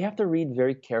 And so you have to read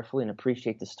very carefully and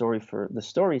appreciate the story for the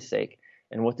story's sake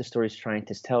and what the story is trying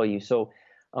to tell you. So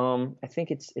I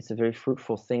think it's a very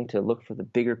fruitful thing to look for the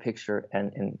bigger picture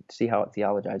and see how it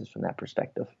theologizes from that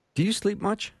perspective. Do you sleep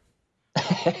much?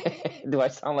 Do I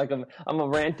sound like I'm a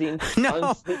ranting?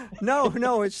 No.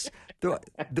 It's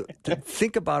to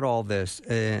think about all this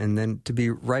and then to be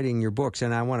writing your books.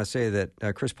 And I want to say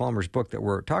that Chris Palmer's book that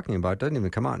we're talking about doesn't even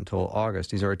come out until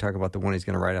August. He's already talking about the one he's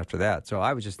going to write after that. So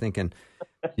I was just thinking,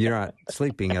 you're not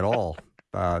sleeping at all.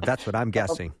 That's what I'm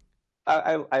guessing.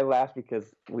 I laugh because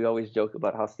we always joke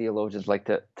about how theologians like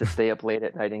to stay up late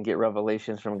at night and get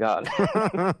revelations from God.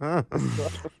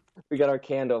 We got our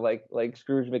candle like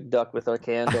Scrooge McDuck with our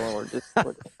candle, and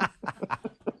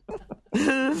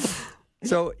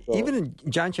So even in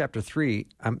John chapter 3,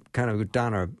 I'm kind of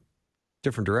down a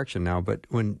different direction now, but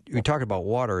when we talk about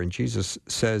water and Jesus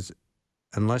says,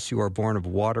 unless you are born of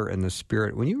water and the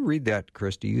Spirit, when you read that,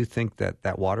 Chris, do you think that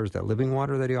that water is that living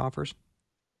water that he offers?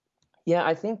 Yeah,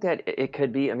 I think that it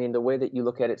could be. I mean, the way that you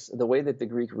look at it, the way that the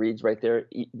Greek reads right there,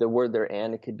 the word there,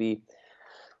 and it could be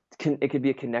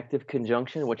a connective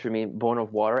conjunction, which would mean born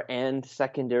of water, and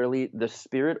secondarily the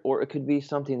Spirit, or it could be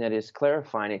something that is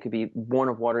clarifying. It could be born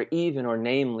of water, even or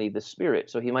namely the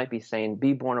Spirit. So he might be saying,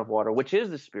 be born of water, which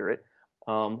is the Spirit,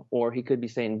 or he could be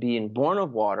saying, being born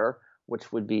of water,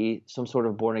 which would be some sort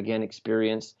of born again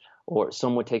experience, or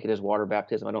some would take it as water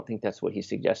baptism. I don't think that's what he's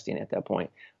suggesting at that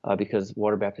point, because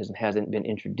water baptism hasn't been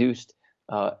introduced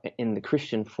in the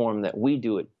Christian form that we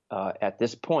do it at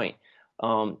this point.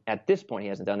 At this point, he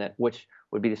hasn't done that, which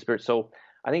would be the Spirit. So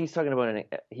I think he's talking about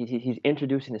he's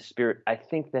introducing the Spirit. I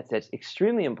think that's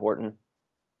extremely important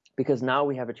because now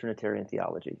we have a Trinitarian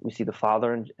theology. We see the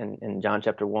Father in John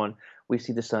chapter 1. We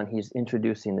see the Son. He's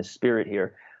introducing the Spirit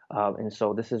here. And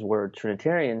so this is where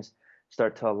Trinitarians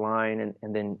start to align.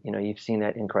 And then, you've seen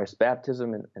that in Christ's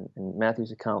baptism and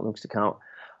Matthew's account, Luke's account.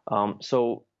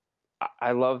 So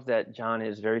I love that John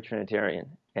is very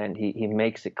Trinitarian, and he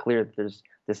makes it clear that there's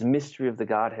this mystery of the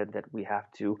Godhead that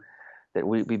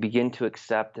we begin to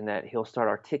accept, and that he'll start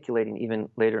articulating even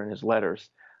later in his letters.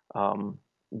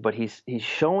 But he's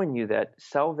showing you that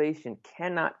salvation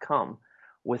cannot come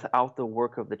without the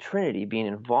work of the Trinity being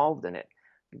involved in it.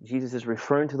 Jesus is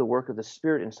referring to the work of the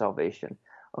Spirit in salvation.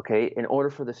 Okay, in order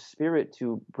for the Spirit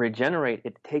to regenerate,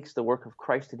 it takes the work of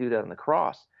Christ to do that on the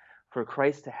cross. For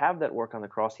Christ to have that work on the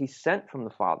cross, he's sent from the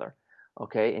Father.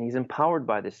 Okay, and he's empowered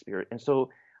by the Spirit. And so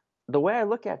the way I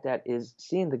look at that is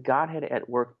seeing the Godhead at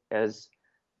work as,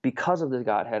 because of the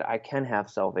Godhead, I can have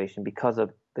salvation. Because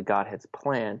of the Godhead's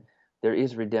plan, there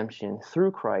is redemption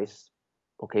through Christ,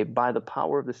 okay, by the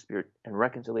power of the Spirit and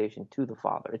reconciliation to the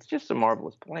Father. It's just a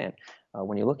marvelous plan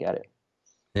when you look at it.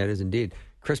 Yeah, it is indeed.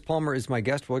 Chris Palmer is my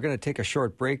guest. We're going to take a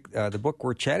short break. The book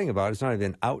we're chatting about is not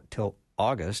even out till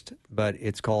August, but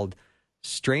it's called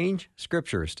Strange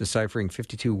Scriptures, Deciphering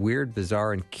 52 Weird,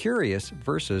 Bizarre, and Curious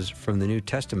Verses from the New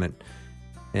Testament.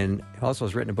 And he also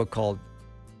has written a book called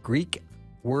Greek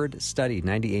Word Study,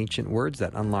 90 Ancient Words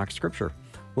That Unlock Scripture.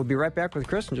 We'll be right back with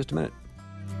Chris in just a minute.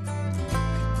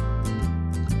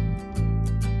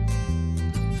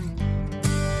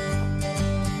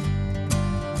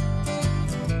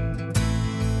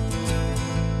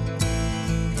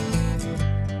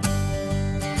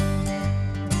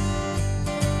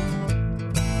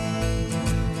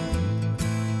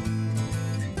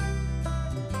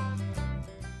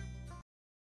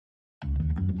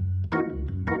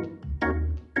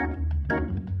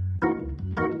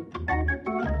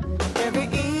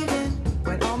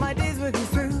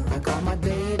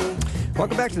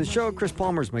 Welcome back to the show. Chris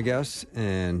Palmer is my guest.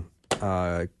 And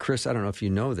Chris, I don't know if you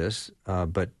know this,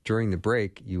 but during the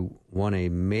break, you won a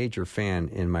major fan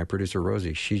in my producer,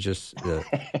 Rosie. She just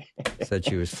said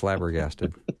she was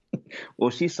flabbergasted.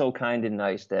 Well, she's so kind and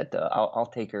nice that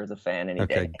I'll take her as a fan any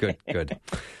day. Okay, good.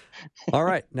 All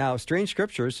right. Now, Strange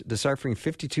Scriptures, Deciphering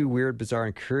 52 Weird, Bizarre,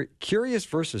 and Curious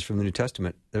Verses from the New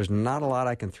Testament. There's not a lot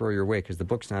I can throw your way because the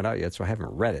book's not out yet, so I haven't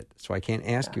read it. So I can't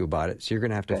ask you about it. So you're going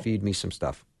to have to feed me some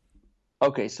stuff.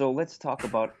 Okay, so let's talk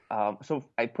about so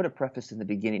I put a preface in the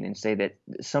beginning and say that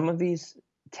some of these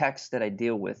texts that I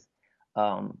deal with,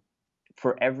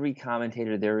 for every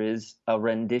commentator, there is a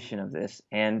rendition of this,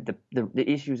 and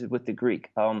the issues with the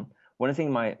Greek. One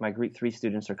thing my Greek 3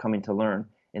 students are coming to learn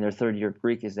in their third year of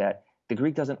Greek is that the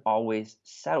Greek doesn't always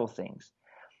settle things.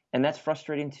 And that's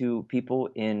frustrating to people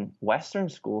in Western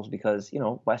schools because,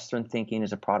 Western thinking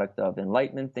is a product of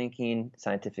Enlightenment thinking,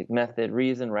 scientific method,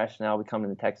 reason, rationale. We come to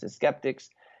the text as skeptics,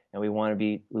 and we want to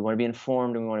be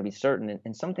informed, and we want to be certain.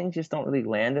 And some things just don't really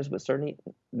land us with certainty.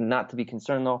 Not to be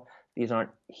concerned, though. These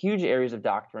aren't huge areas of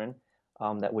doctrine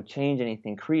that would change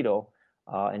anything creedal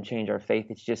and change our faith.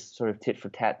 It's just sort of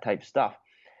tit-for-tat type stuff.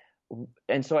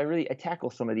 And so I tackle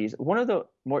some of these. One of the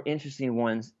more interesting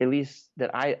ones, at least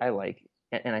that I like,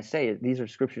 and I say these are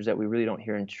scriptures that we really don't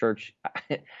hear in church.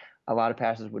 A lot of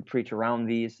pastors would preach around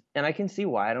these, and I can see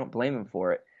why. I don't blame them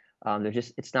for it.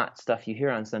 It's not stuff you hear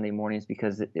on Sunday mornings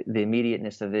because the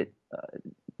immediateness of it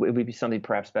would be something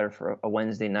perhaps better for a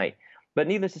Wednesday night. But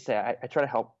needless to say, I try to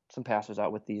help some pastors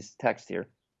out with these texts here.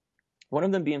 One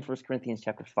of them being 1 Corinthians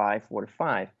chapter 5,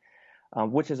 4-5,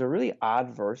 which is a really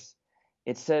odd verse.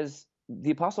 It says,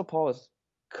 the Apostle Paul is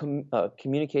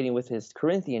communicating with his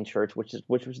Corinthian church,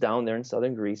 which was down there in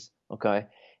southern Greece. Okay,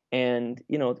 and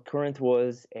Corinth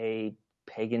was a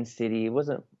pagan city. It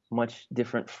wasn't much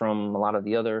different from a lot of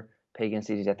the other pagan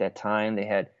cities at that time. They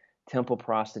had temple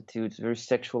prostitutes, very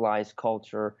sexualized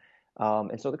culture.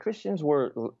 And so the Christians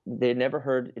they never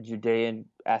heard a Judean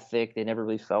ethic. They never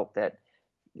really felt that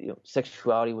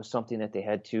sexuality was something that they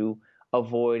had to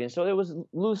avoid. And so it was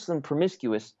loose and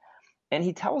promiscuous. And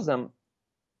he tells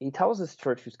this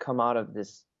church who's come out of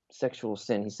this sexual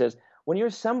sin, he says, when you're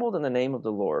assembled in the name of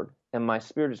the Lord and my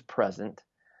spirit is present,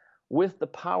 with the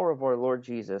power of our Lord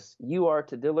Jesus, you are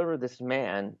to deliver this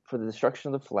man for the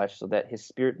destruction of the flesh so that his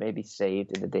spirit may be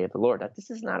saved in the day of the Lord. Now, this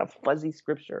is not a fuzzy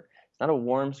scripture. It's not a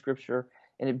warm scripture,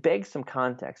 and it begs some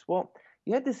context. Well,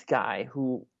 you had this guy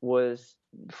who was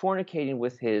fornicating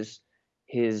with his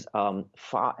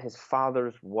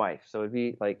father's wife. So it'd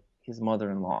be like his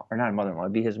mother-in-law, or not mother-in-law,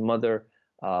 it'd be his mother.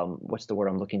 What's the word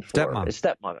I'm looking for? Stepmom.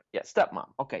 Stepmother. Yeah, stepmom.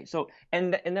 Okay, so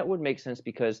and that would make sense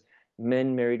because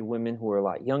men married women who were a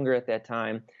lot younger at that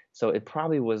time, so it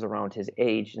probably was around his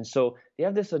age. And so they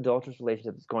have this adulterous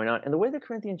relationship that's going on. And the way the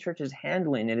Corinthian church is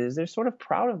handling it is they're sort of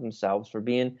proud of themselves for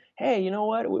being, hey, you know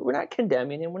what? We're not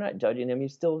condemning him. We're not judging him.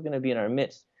 He's still going to be in our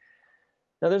midst.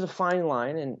 Now, there's a fine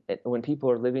line, and when people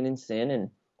are living in sin and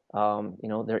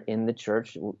they're in the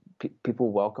church,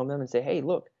 people welcome them and say, hey,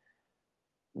 look,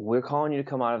 we're calling you to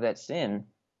come out of that sin.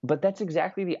 But that's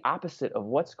exactly the opposite of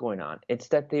what's going on. It's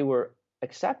that they were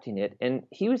accepting it, and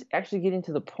he was actually getting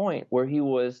to the point where he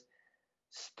was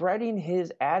spreading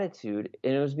his attitude,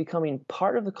 and it was becoming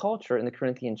part of the culture in the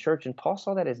Corinthian church. And Paul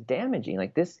saw that as damaging.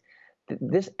 Like this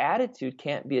attitude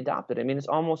can't be adopted. I mean, it's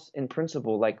almost in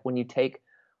principle like when you take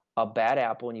a bad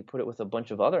apple and you put it with a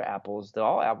bunch of other apples, that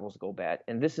all apples go bad.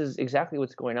 And this is exactly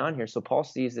what's going on here. So Paul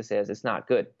sees this as it's not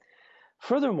good.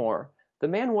 Furthermore, the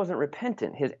man wasn't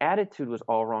repentant. His attitude was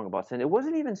all wrong about sin. It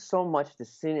wasn't even so much the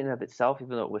sin in and of itself,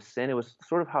 even though it was sin. It was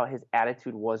sort of how his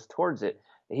attitude was towards it.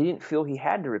 He didn't feel he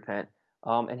had to repent,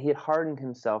 and he had hardened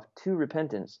himself to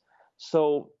repentance.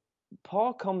 So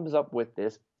Paul comes up with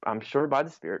this, I'm sure by the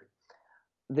Spirit,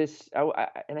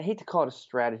 and I hate to call it a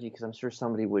strategy because I'm sure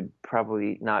somebody would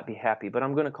probably not be happy, but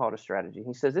I'm going to call it a strategy.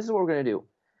 He says, this is what we're going to do.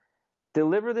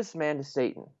 Deliver this man to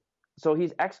Satan. So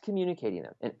he's excommunicating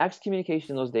them. And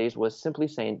excommunication in those days was simply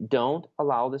saying, don't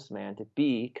allow this man to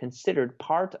be considered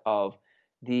part of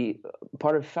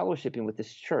fellowshipping with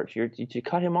this church. You're to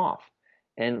cut him off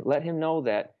and let him know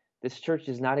that this church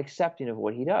is not accepting of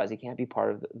what he does. He can't be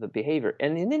part of the behavior.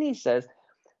 And then he says,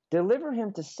 deliver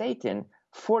him to Satan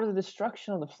for the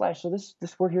destruction of the flesh. So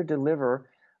this word here, deliver,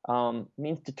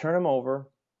 means to turn him over,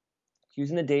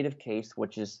 using the dative case,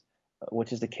 which is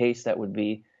the case that would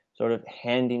be sort of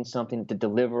handing something, to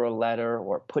deliver a letter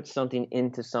or put something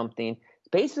into something. It's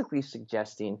basically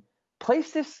suggesting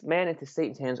place this man into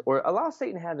Satan's hands or allow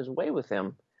Satan to have his way with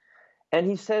him. And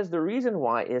he says the reason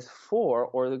why is for,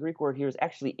 or the Greek word here is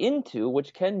actually into,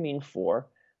 which can mean for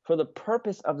the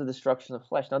purpose of the destruction of the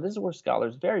flesh. Now, this is where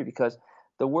scholars vary because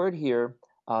the word here,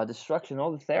 destruction,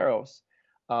 all the theros,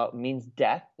 means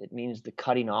death. It means the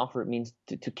cutting off, or it means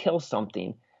to kill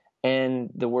something. And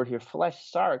the word here, flesh,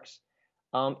 sarx,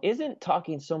 isn't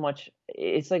talking so much.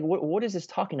 It's like, what is this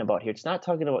talking about here? It's not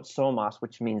talking about somos,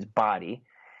 which means body.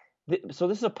 So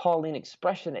this is a Pauline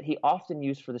expression that he often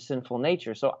used for the sinful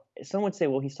nature. So some would say,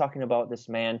 well, he's talking about this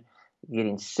man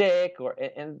getting sick,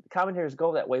 and commentators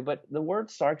go that way. But the word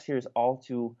sarx here is all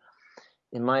too,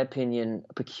 in my opinion,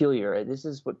 peculiar. This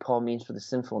is what Paul means for the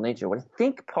sinful nature. What I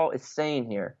think Paul is saying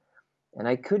here, and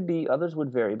I could be, others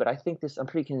would vary, but I think this, I'm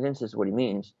pretty convinced this is what he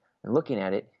means. And looking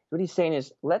at it, what he's saying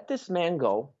is, let this man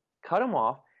go, cut him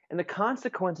off, and the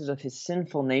consequences of his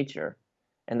sinful nature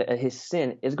and his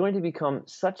sin is going to become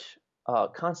such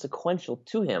consequential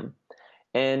to him,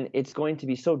 and it's going to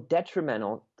be so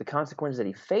detrimental, the consequences that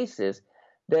he faces,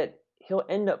 that he'll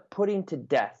end up putting to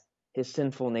death his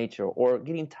sinful nature, or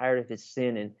getting tired of his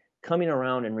sin and coming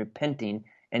around and repenting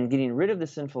and getting rid of the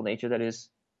sinful nature that is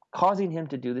causing him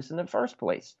to do this in the first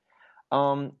place.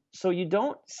 So you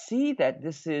don't see that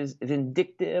this is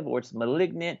vindictive or it's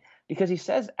malignant, because he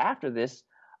says after this,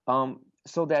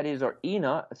 so that is, or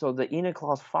ina, so the ina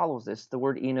clause follows this. The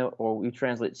word ina, or we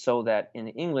translate so that in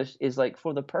English, is like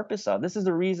for the purpose of. This is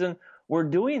the reason we're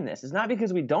doing this. It's not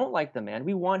because we don't like the man.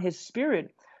 We want his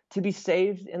spirit to be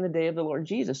saved in the day of the Lord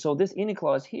Jesus. So this ina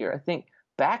clause here, I think,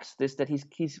 backs this, that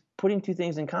he's putting two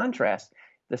things in contrast: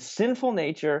 the sinful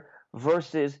nature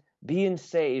versus being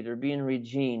saved or being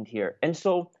redeemed here. And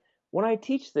so when I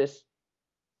teach this,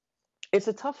 it's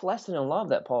a tough lesson in love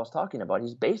that Paul is talking about.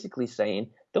 He's basically saying,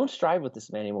 don't strive with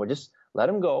this man anymore. Just let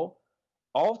him go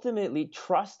ultimately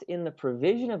trust in the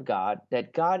provision of God,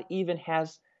 that God even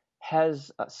has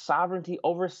sovereignty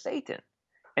over Satan.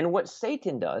 And what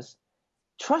Satan does,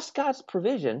 trust God's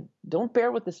provision, don't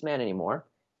bear with this man anymore,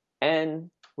 and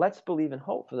let's believe and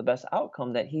hope for the best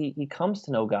outcome, that he comes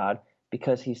to know God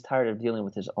because he's tired of dealing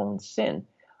with his own sin.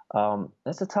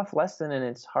 That's a tough lesson, and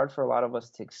it's hard for a lot of us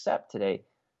to accept today,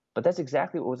 but that's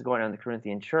exactly what was going on in the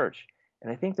Corinthian church.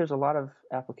 And I think there's a lot of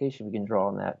application we can draw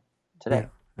on that today.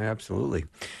 Yeah, absolutely.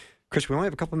 Chris, we only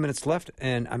have a couple of minutes left,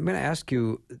 and I'm going to ask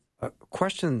you a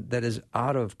question that is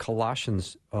out of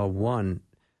Colossians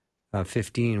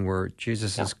 1:15, where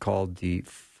Jesus is called the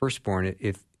firstborn.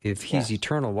 If he's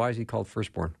eternal, why is he called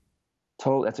firstborn?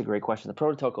 That's a great question. The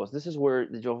Prototokos, this is where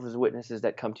the Jehovah's Witnesses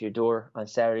that come to your door on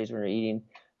Saturdays when you're eating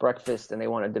breakfast and they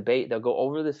want to debate, they'll go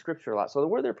over the scripture a lot. So the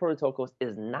word there, Prototokos,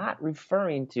 is not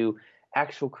referring to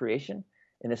actual creation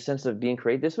in the sense of being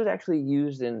created. This was actually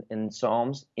used in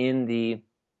Psalms, in the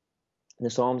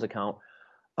Psalms account,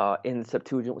 in the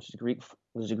Septuagint, which is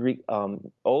a Greek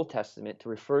Old Testament, to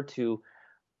refer to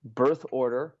birth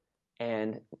order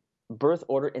in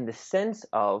the sense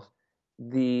of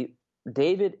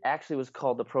David actually was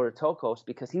called the Prototokos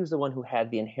because he was the one who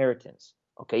had the inheritance.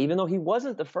 Okay, even though he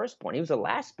wasn't the firstborn, he was the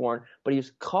lastborn, but he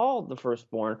was called the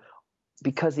firstborn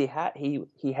because he had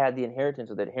the inheritance,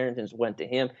 or the inheritance went to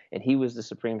him, and he was the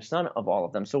supreme son of all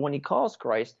of them. So when he calls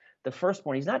Christ the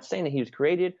firstborn, he's not saying that he was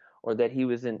created or that he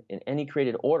was in any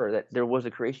created order, that there was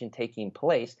a creation taking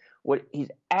place. What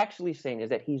he's actually saying is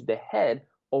that he's the head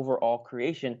over all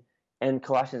creation. And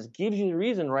Colossians gives you the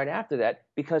reason right after that,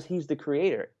 because he's the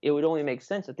creator. It would only make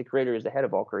sense that the creator is the head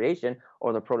of all creation,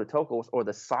 or the Prototokos, or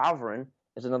the sovereign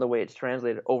is another way it's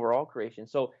translated, over all creation.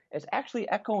 So it's actually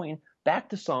echoing back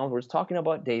to Psalms, where it's talking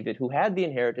about David, who had the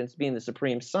inheritance, being the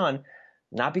supreme son,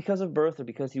 not because of birth or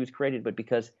because he was created, but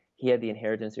because he had the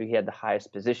inheritance, or he had the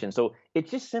highest position. So it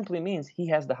just simply means he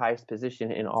has the highest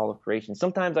position in all of creation.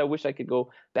 Sometimes I wish I could go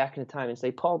back in time and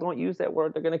say, Paul, don't use that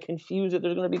word. They're going to confuse it.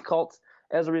 There's going to be cults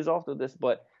as a result of this.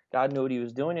 But God knew what he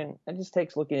was doing, and it just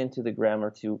takes looking into the grammar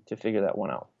to figure that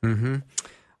one out. Mm-hmm.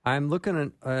 I'm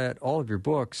looking at all of your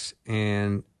books,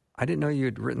 and I didn't know you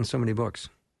had written so many books.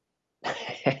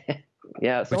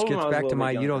 Yeah, which gets back to my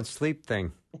 "you don't sleep"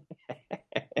 thing.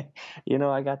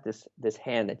 I got this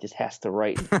hand that just has to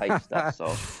write and type stuff,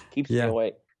 so keeps me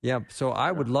awake. Yeah, so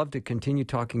I would love to continue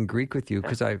talking Greek with you,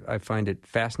 because I find it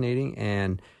fascinating,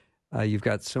 and you've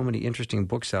got so many interesting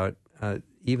books out.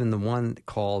 Even the one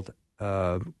called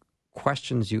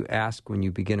 "Questions You Ask When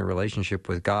You Begin a Relationship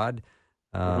with God."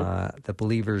 The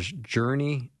Believer's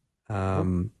Journey,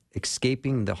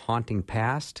 Escaping the Haunting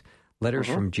Past, Letters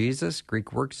from Jesus,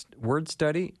 Greek word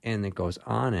study, and it goes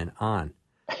on and on.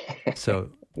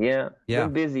 So I've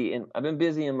been busy in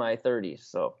my 30s.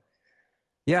 So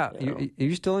are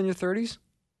you still in your 30s?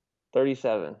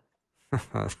 37.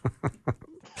 A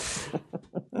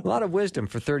lot of wisdom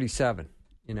for 37.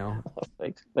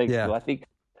 Thanks. Well, I think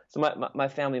so. My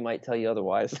family might tell you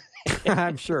otherwise.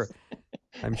 I'm sure.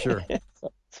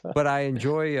 But I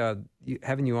enjoy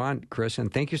having you on, Chris,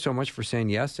 and thank you so much for saying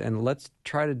yes. And let's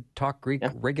try to talk Greek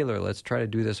regularly. Let's try to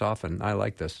do this often. I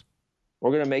like this.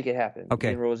 We're going to make it happen. Okay.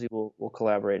 Me and Rosie will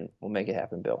collaborate, and we'll make it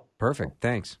happen, Bill. Perfect.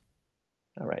 Thanks.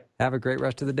 All right. Have a great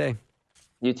rest of the day.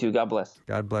 You too. God bless.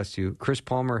 God bless you. Chris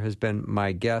Palmer has been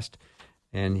my guest,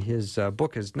 and his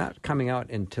book is not coming out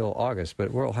until August,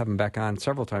 but we'll have him back on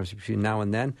several times between now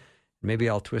and then. Maybe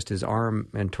I'll twist his arm,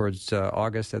 and towards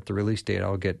August at the release date,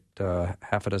 I'll get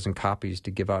half a dozen copies to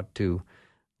give out to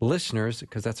listeners,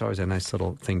 because that's always a nice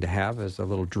little thing to have as a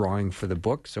little drawing for the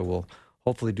book. So we'll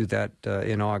hopefully do that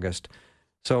in August.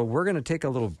 So we're going to take a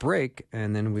little break,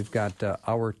 and then we've got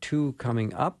hour 2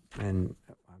 coming up. And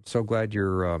I'm so glad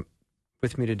you're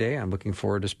with me today. I'm looking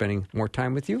forward to spending more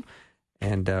time with you,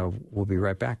 and we'll be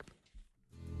right back.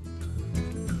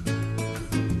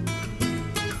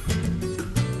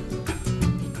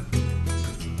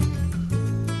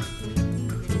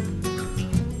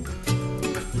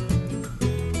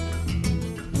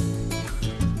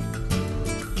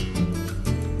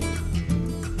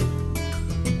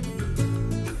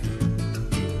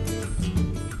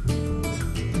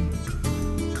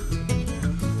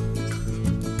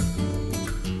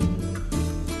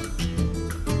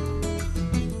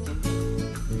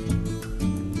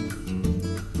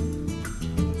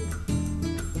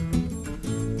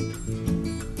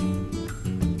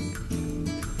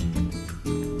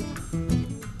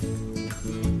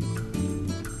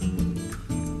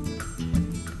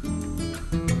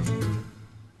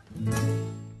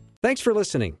 Thanks for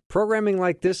listening. Programming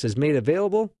like this is made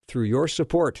available through your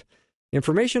support.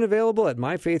 Information available at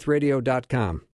myfaithradio.com.